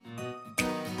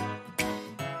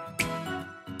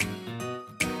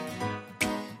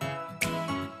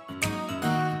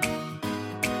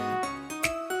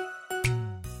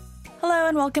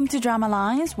and welcome to Drama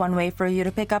Lines, one way for you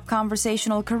to pick up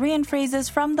conversational Korean phrases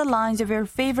from the lines of your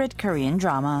favorite Korean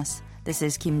dramas. This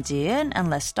is Kim Ji-eun, and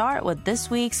let's start with this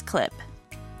week's clip.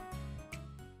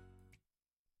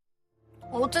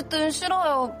 어쨌든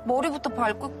싫어요. 머리부터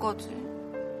발끝까지.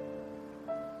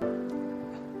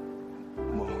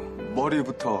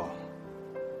 머리부터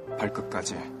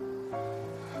발끝까지.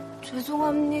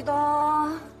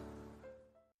 죄송합니다.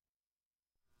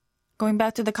 Going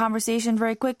back to the conversation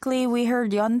very quickly, we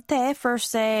heard 연태 first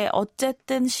say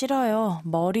어쨌든 싫어요.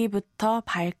 머리부터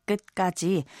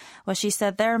발끝까지. What she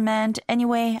said there meant,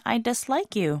 anyway, I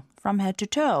dislike you from head to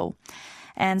toe.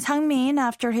 And Sang-min,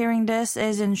 after hearing this,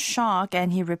 is in shock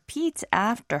and he repeats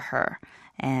after her.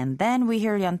 And then we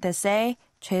hear 연태 say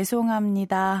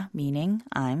죄송합니다, meaning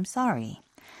I'm sorry.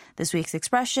 This week's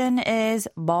expression is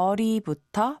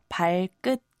머리부터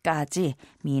발끝까지,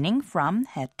 meaning from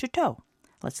head to toe.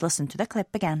 Let's listen to the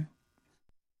clip again.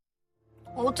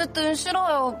 어쨌든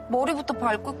싫어요. 머리부터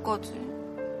발끝까지.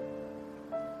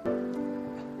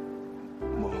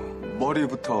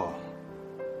 머리부터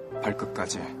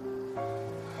발끝까지.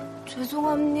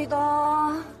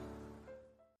 죄송합니다.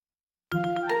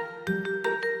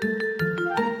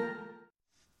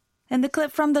 In the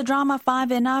clip from the drama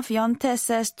 5 Enough, Yeontae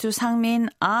says to Sang-min,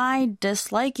 I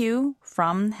dislike you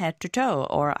from head to toe,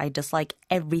 or I dislike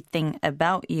everything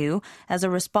about you, as a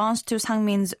response to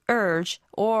Sang-min's urge,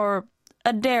 or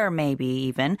a dare maybe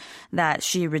even, that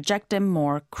she reject him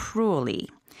more cruelly.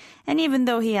 And even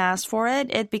though he asked for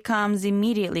it, it becomes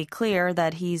immediately clear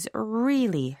that he's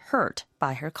really hurt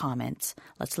by her comments.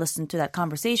 Let's listen to that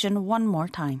conversation one more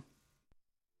time.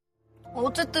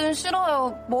 어쨌든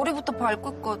싫어요. 머리부터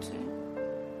발끝까지.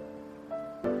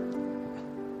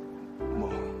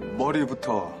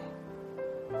 머리부터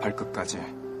발끝까지.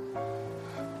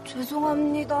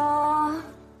 죄송합니다.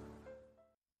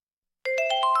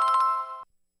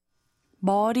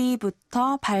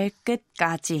 머리부터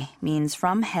발끝까지 means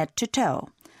from head to toe.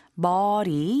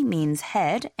 머리 means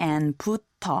head and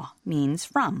부터 means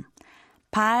from.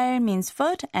 발 means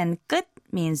foot and 끝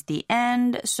means the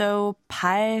end, so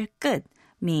발끝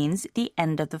means the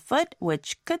end of the foot,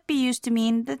 which could be used to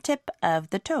mean the tip of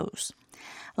the toes.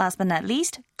 Last but not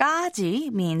least,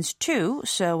 까지 means to,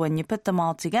 so when you put them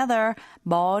all together,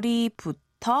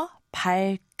 머리부터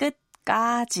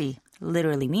발끝까지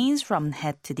literally means from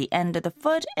head to the end of the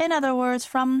foot, in other words,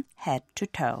 from head to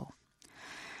toe.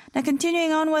 Now,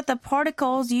 continuing on with the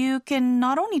particles, you can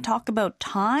not only talk about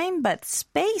time, but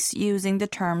space using the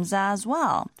terms as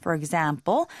well. For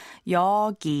example,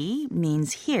 여기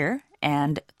means here,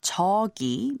 and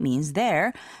저기 means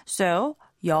there. So,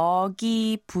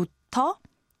 여기부터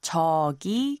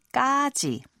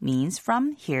저기까지 means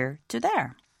from here to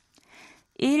there.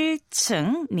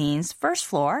 1층 means first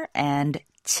floor, and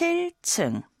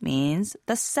 7층 means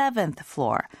the 7th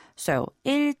floor. So,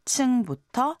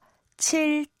 1층부터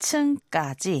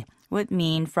 7층까지 would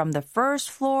mean from the first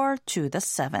floor to the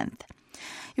 7th.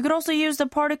 You could also use the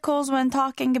particles when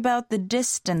talking about the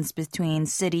distance between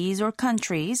cities or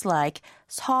countries, like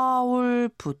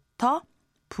서울부터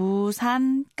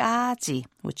부산까지,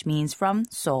 which means from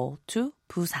Seoul to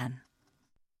Busan.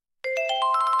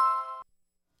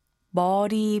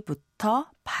 머리부터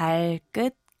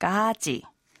발끝까지.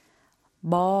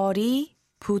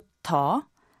 머리부터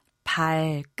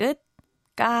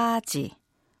발끝까지.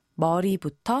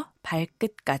 머리부터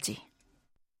발끝까지.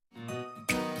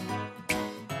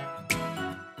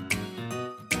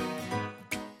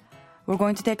 We're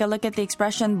going to take a look at the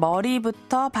expression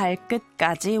머리부터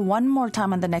발끝까지 one more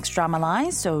time on the next drama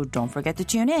line, so don't forget to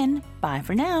tune in. Bye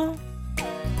for now.